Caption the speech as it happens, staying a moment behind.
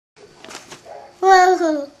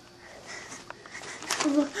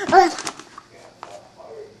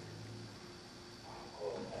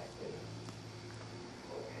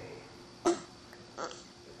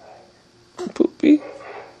Poopy.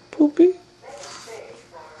 Poopy.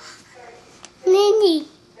 Nini.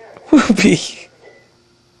 Poopy.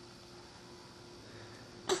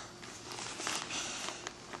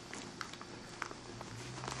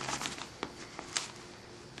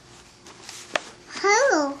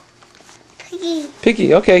 Hello. Piggy.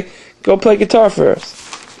 Piggy, okay. Go play guitar first.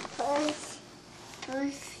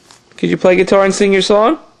 Could you play guitar and sing your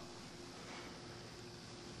song?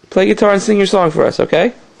 Play guitar and sing your song for us,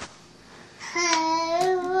 okay?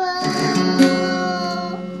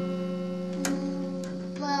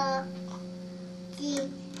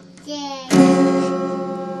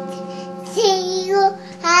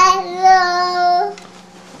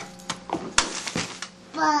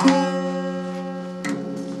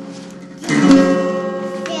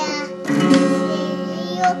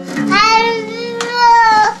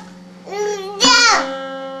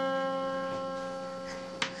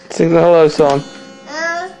 Sing the hello song.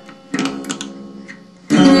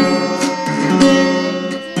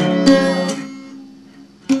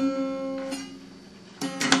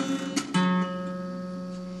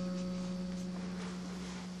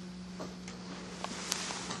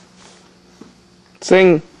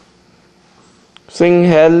 Sing. Sing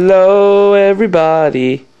hello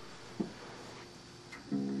everybody.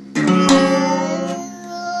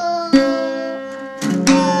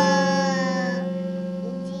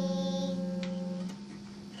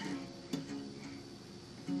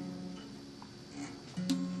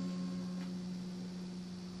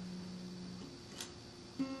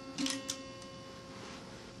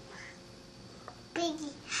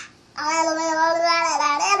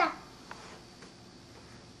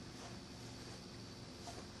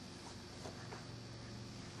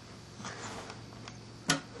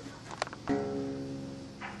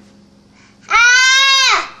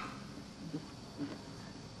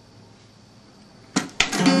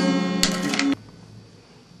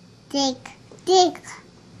 Piggy. Dig.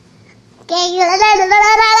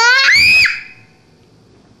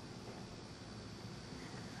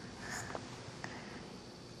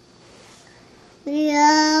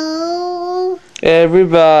 Yo.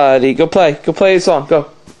 Everybody, go play. Go play a song. Go.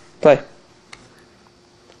 Play.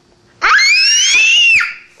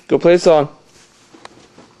 Go play a song.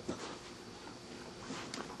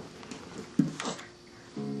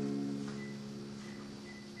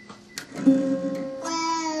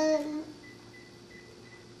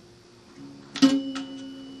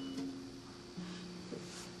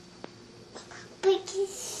 Piggy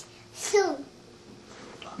soon.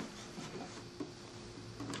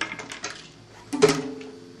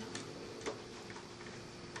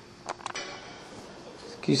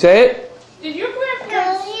 Can you say it? Did your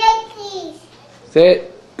grandparents? Go Yankees. Say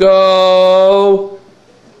it. Go.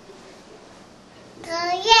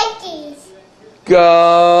 Go Yankees.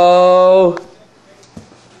 Go.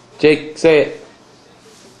 Jake, say it.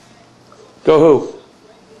 Go who?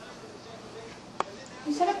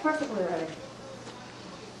 You said it perfectly already.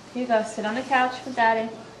 Here you go. Sit on the couch with Daddy.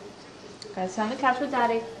 Go sit on the couch with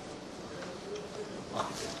Daddy.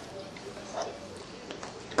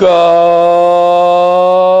 Go.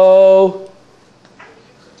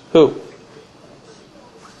 Who?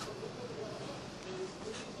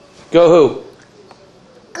 Go who?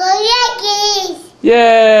 Go Yankees.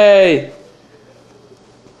 Yay!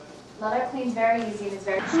 Letter cleans very easy and it's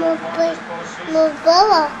very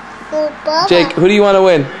Jake, who do you want to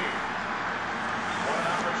win?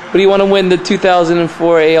 Who do you want to win the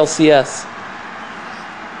 2004 ALCS?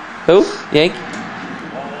 Who? Yank?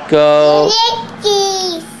 Go.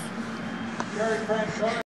 Yankees.